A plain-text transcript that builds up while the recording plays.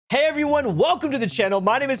Hey everyone, welcome to the channel.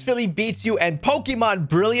 My name is Philly Beats You, and Pokemon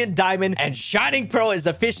Brilliant Diamond and Shining Pearl is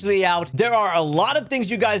officially out. There are a lot of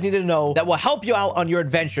things you guys need to know that will help you out on your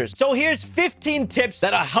adventures. So here's 15 tips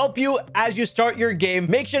that'll help you as you start your game.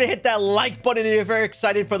 Make sure to hit that like button if you're very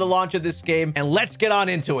excited for the launch of this game, and let's get on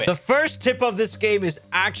into it. The first tip of this game is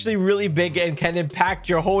actually really big and can impact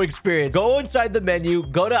your whole experience. Go inside the menu,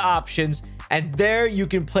 go to options, and there you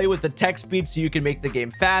can play with the text speed so you can make the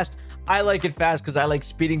game fast. I like it fast because I like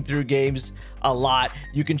speeding through games a lot.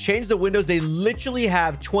 You can change the windows. They literally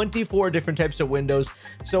have 24 different types of windows.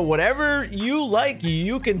 So whatever you like,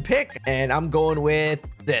 you can pick. And I'm going with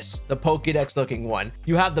this, the Pokédex looking one.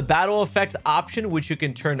 You have the battle effect option, which you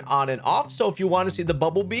can turn on and off. So if you want to see the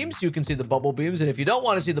bubble beams, you can see the bubble beams. And if you don't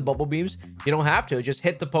want to see the bubble beams, you don't have to. Just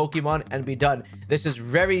hit the Pokemon and be done. This is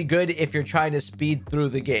very good if you're trying to speed through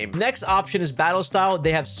the game. Next option is battle style.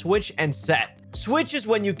 They have switch and set. Switch is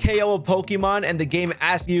when you KO a Pokemon and the game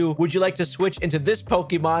asks you, would you like to switch into this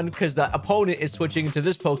Pokemon because the opponent is switching into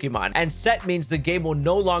this Pokemon. And set means the game will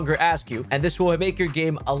no longer ask you, and this will make your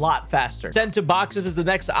game a lot faster. Send to boxes is the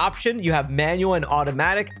next option. You have manual and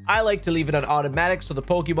automatic. I like to leave it on automatic so the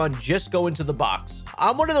Pokemon just go into the box.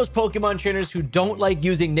 I'm one of those Pokemon trainers who don't like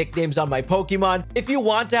using nicknames on my Pokemon. If you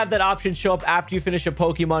want to have that option show up after you finish a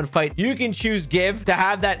Pokemon fight, you can choose give to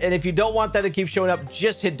have that. And if you don't want that to keep showing up,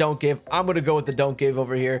 just hit don't give. I'm going to go with the don't give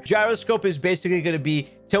over here. Gyroscope is basically going to be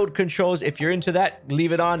tilt controls. If you're into that,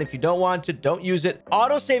 leave it on. If you don't want to, don't use it.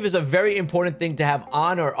 Autosave is a very important thing to have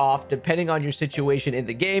on or off depending on your situation in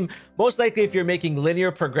the game. Most likely if you're making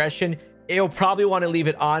linear progression, you'll probably want to leave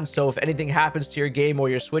it on, so if anything happens to your game or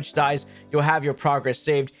your Switch dies, you'll have your progress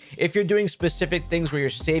saved. If you're doing specific things where you're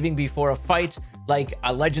saving before a fight, like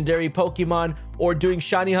a legendary Pokemon, or doing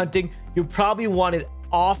shiny hunting, you probably want it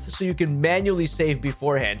off so you can manually save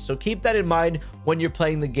beforehand. So keep that in mind when you're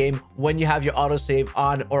playing the game, when you have your autosave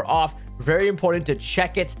on or off. Very important to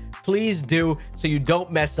check it. Please do, so you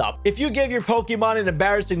don't mess up. If you give your Pokemon an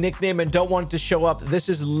embarrassing nickname and don't want it to show up, this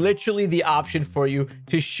is literally the option for you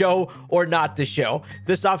to show or not to show.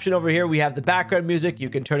 This option over here, we have the background music. You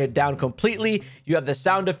can turn it down completely. You have the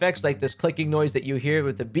sound effects like this clicking noise that you hear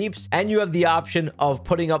with the beeps. And you have the option of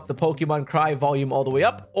putting up the Pokemon cry volume all the way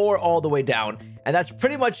up or all the way down. And that's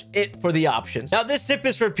pretty much it for the options. Now, this tip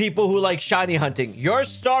is for people who like shiny hunting. Your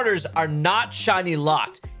starters are not shiny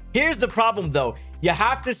locked. Here's the problem though. You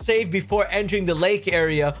have to save before entering the lake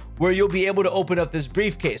area where you'll be able to open up this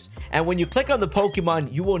briefcase. And when you click on the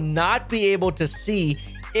Pokemon, you will not be able to see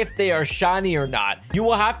if they are shiny or not. You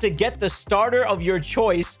will have to get the starter of your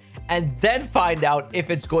choice and then find out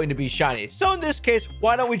if it's going to be shiny. So in this case,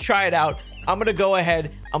 why don't we try it out? I'm going to go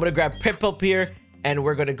ahead. I'm going to grab Piplup here, and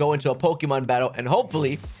we're going to go into a Pokemon battle, and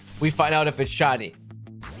hopefully we find out if it's shiny.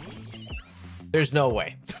 There's no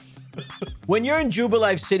way. When you're in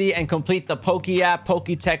Jubilife City and complete the Poke app,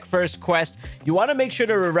 Poketech first quest, you want to make sure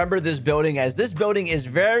to remember this building, as this building is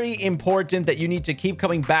very important that you need to keep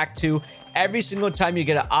coming back to every single time you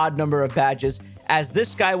get an odd number of badges, as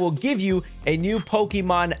this guy will give you a new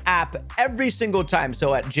Pokemon app every single time.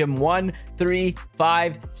 So at gym 1, 3,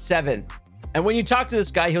 5, 7. And when you talk to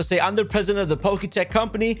this guy, he'll say, I'm the president of the Poketech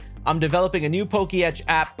company. I'm developing a new Poketech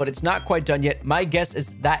app, but it's not quite done yet. My guess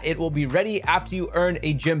is that it will be ready after you earn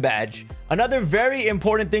a gym badge. Another very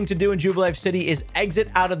important thing to do in Jubilife City is exit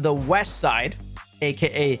out of the west side,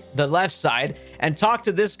 aka the left side, and talk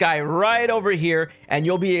to this guy right over here, and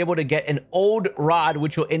you'll be able to get an old rod,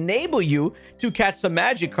 which will enable you to catch some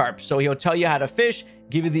Magikarp. So he'll tell you how to fish,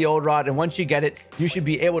 give you the old rod, and once you get it, you should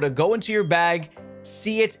be able to go into your bag,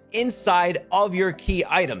 see it inside of your key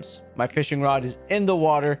items. My fishing rod is in the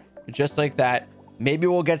water, just like that. Maybe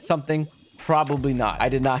we'll get something. Probably not. I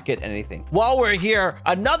did not get anything. While we're here,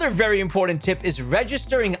 another very important tip is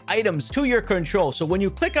registering items to your control. So when you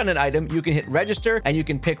click on an item, you can hit register and you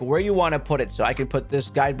can pick where you want to put it. So I can put this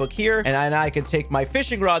guidebook here, and I can take my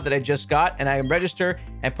fishing rod that I just got, and I can register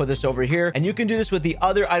and put this over here. And you can do this with the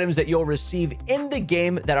other items that you'll receive in the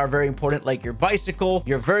game that are very important, like your bicycle,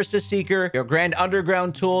 your Versa Seeker, your Grand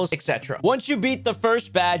Underground tools, etc. Once you beat the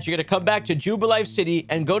first badge, you're going to come back to Jubilife City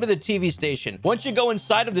and go to the TV station. Once you go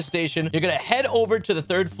inside of the station, you're going to head over to the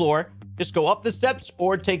 3rd floor. Just go up the steps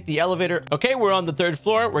or take the elevator. Okay, we're on the 3rd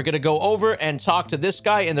floor. We're going to go over and talk to this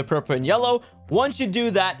guy in the purple and yellow. Once you do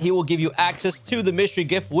that, he will give you access to the mystery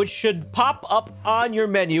gift, which should pop up on your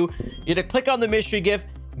menu. You're going to click on the mystery gift,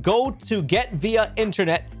 go to get via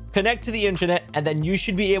internet, connect to the internet, and then you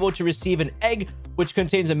should be able to receive an egg, which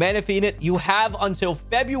contains a Manaphy in it. You have until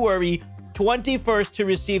February 21st to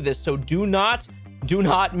receive this. So do not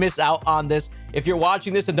miss out on this. If you're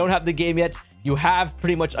watching this and don't have the game yet, you have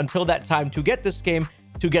pretty much until that time to get this game,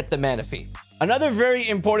 to get the Manaphy. Another very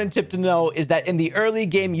important tip to know is that in the early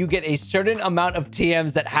game, you get a certain amount of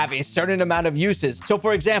TMs that have a certain amount of uses. So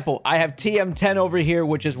for example, I have TM 10 over here,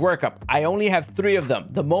 which is workup. I only have 3 of them.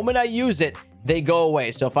 The moment I use it, they go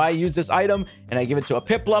away. So if I use this item and I give it to a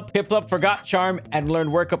Piplup forgot charm and learn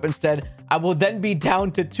workup instead, I will then be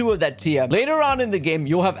down to 2 of that TM. Later on in the game,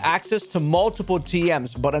 you'll have access to multiple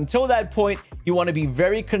TMs, but until that point, you want to be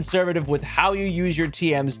very conservative with how you use your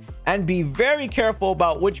TMs and be very careful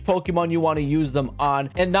about which Pokemon you want to use them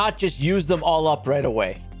on and not just use them all up right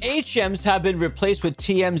away. HMs have been replaced with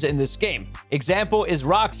TMs in this game. Example is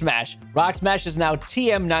Rock Smash. Rock Smash is now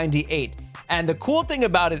TM 98. And the cool thing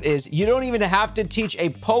about it is you don't even have to teach a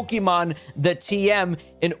Pokemon the TM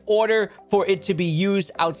in order for it to be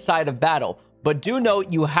used outside of battle. But do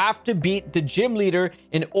note, you have to beat the gym leader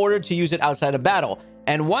in order to use it outside of battle.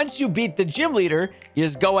 And once you beat the gym leader, you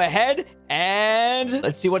just go ahead and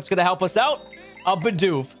let's see what's going to help us out. A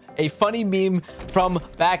Bidoof. A funny meme from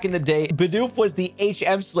back in the day. Bidoof was the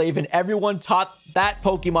HM slave and everyone taught that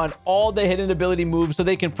Pokemon all the hidden ability moves so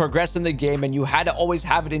they can progress in the game, and you had to always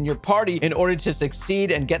have it in your party in order to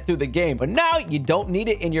succeed and get through the game. But now you don't need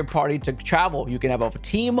it in your party to travel. You can have a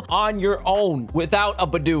team on your own without a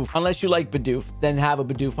Bidoof. Unless you like Bidoof, then have a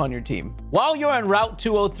Bidoof on your team. While you're on Route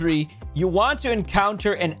 203, you want to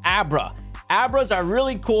encounter an Abra. Abras are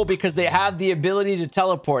really cool because they have the ability to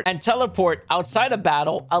teleport, and teleport outside of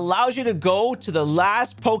battle allows you to go to the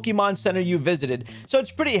last Pokemon Center you visited. So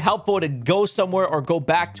it's pretty helpful to go somewhere or go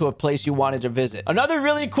back to a place you wanted to visit. Another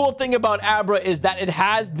really cool thing about Abra is that it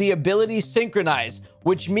has the ability Synchronize,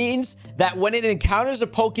 which means that when it encounters a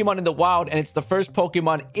Pokemon in the wild and it's the first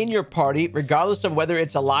Pokemon in your party, regardless of whether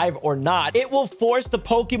it's alive or not, it will force the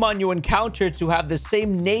Pokemon you encounter to have the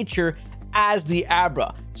same nature as the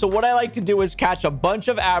Abra. So what I like to do is catch a bunch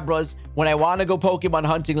of Abras when I want to go Pokemon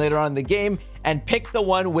hunting later on in the game and pick the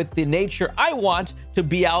one with the nature I want to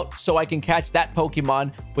be out so I can catch that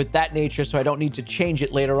Pokemon with that nature, so I don't need to change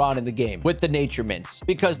it later on in the game with the nature mints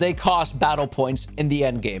because they cost battle points in the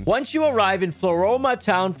end game. Once you arrive in Floroma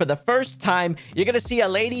Town for the first time, you're going to see a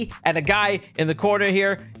lady and a guy in the corner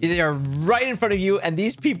here. They're right in front of you, and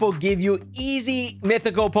these people give you easy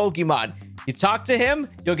mythical Pokemon. You talk to him,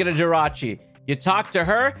 you'll get a Jirachi. You talk to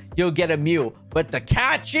her, you'll get a Mew. But the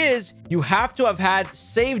catch is you have to have had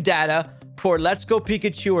save data for Let's Go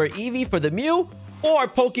Pikachu or Eevee for the Mew, or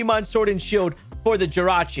Pokemon Sword and Shield for the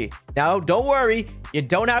Jirachi. Now, don't worry. You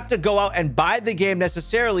don't have to go out and buy the game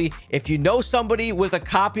necessarily. If you know somebody with a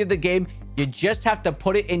copy of the game, you just have to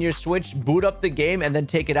put it in your Switch, boot up the game, and then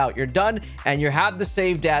take it out. You're done, and you have the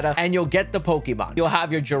save data, and you'll get the Pokemon. You'll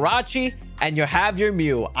have your Jirachi, and you'll have your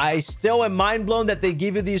Mew. I still am mind blown that they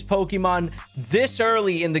give you these Pokemon this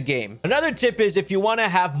early in the game. Another tip is if you want to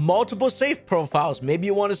have multiple save profiles, maybe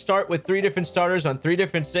you want to start with 3 different starters on 3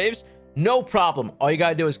 different saves, no problem. All you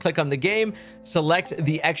gotta do is click on the game, select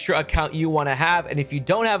the extra account you want to have, and if you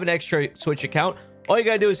don't have an extra Switch account, all you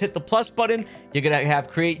gotta do is hit the plus button. You're gonna have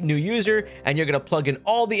create new user, and you're gonna plug in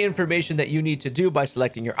all the information that you need to do by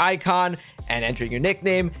selecting your icon and entering your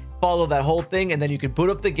nickname. Follow that whole thing, and then you can boot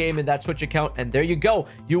up the game in that Switch account, and there you go.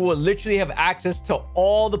 You will literally have access to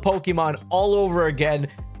all the Pokemon all over again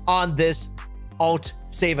on this alt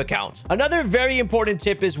save account. Another very important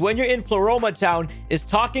tip is when you're in Floroma Town is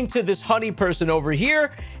talking to this honey person over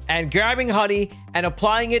here and grabbing honey and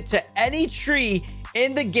applying it to any tree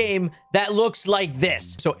in the game that looks like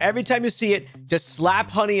this. So every time you see it, just slap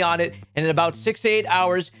honey on it, and in about 6 to 8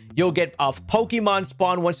 hours, you'll get a Pokemon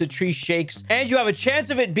spawn once the tree shakes, and you have a chance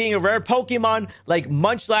of it being a rare Pokemon like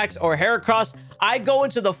Munchlax or Heracross. I go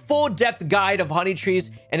into the full depth guide of honey trees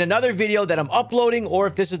in another video that I'm uploading, or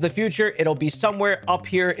if this is the future, it'll be somewhere up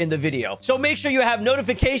here in the video. So make sure you have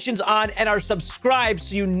notifications on and are subscribed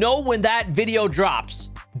so you know when that video drops.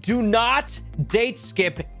 Do not date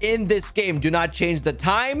skip in this game. Do not change the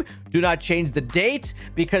time. Do not change the date,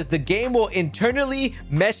 because the game will internally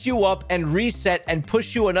mess you up and reset and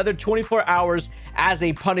push you another 24 hours as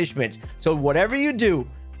a punishment. So whatever you do,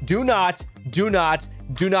 do not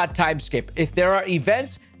time skip. If there are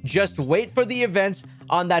events, just wait for the events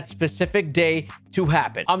on that specific day to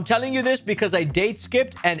happen. I'm telling you this because I date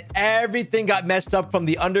skipped and everything got messed up, from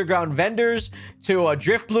the underground vendors to a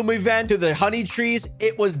Drift Bloom event to the honey trees.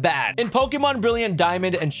 It was bad. In Pokemon Brilliant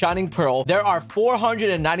Diamond and Shining Pearl, there are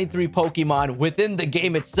 493 Pokemon within the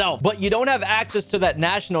game itself, but you don't have access to that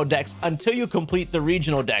national dex until you complete the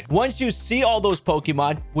regional deck. Once you see all those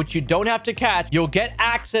Pokemon, which you don't have to catch, you'll get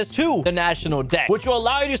access to the national deck, which will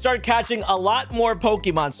allow you to start catching a lot more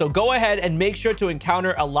Pokemon. So go ahead and make sure to encounter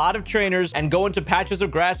encounter a lot of trainers and go into patches of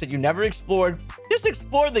grass that you never explored, just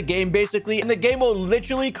explore the game basically, and the game will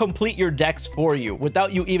literally complete your decks for you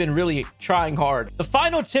without you even really trying hard. The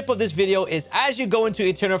final tip of this video is as you go into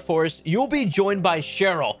Eterna Forest, you'll be joined by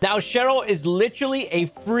Cheryl. Now, Cheryl is literally a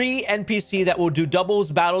free NPC that will do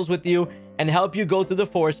doubles battles with you and help you go through the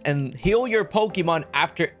forest and heal your Pokemon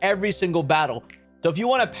after every single battle. So if you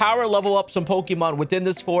want to power level up some Pokemon within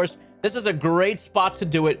this forest, this is a great spot to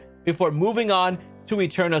do it before moving on to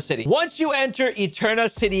Eterna City. Once you enter Eterna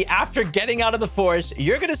City after getting out of the forest,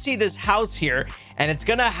 you're going to see this house here, and it's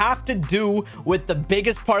going to have to do with the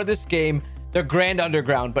biggest part of this game, the Grand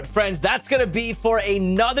Underground. But friends, that's going to be for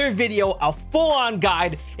another video, a full-on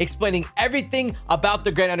guide explaining everything about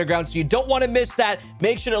the Grand Underground. So you don't want to miss that.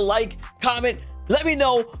 Make sure to like, comment, let me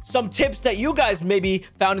know some tips that you guys maybe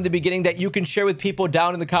found in the beginning that you can share with people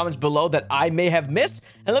down in the comments below that I may have missed.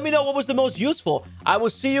 And let me know what was the most useful. I will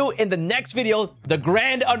see you in the next video, the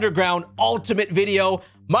Grand Underground Ultimate video.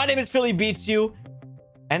 My name is Philly Beats You,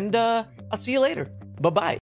 and I'll see you later. Bye-bye.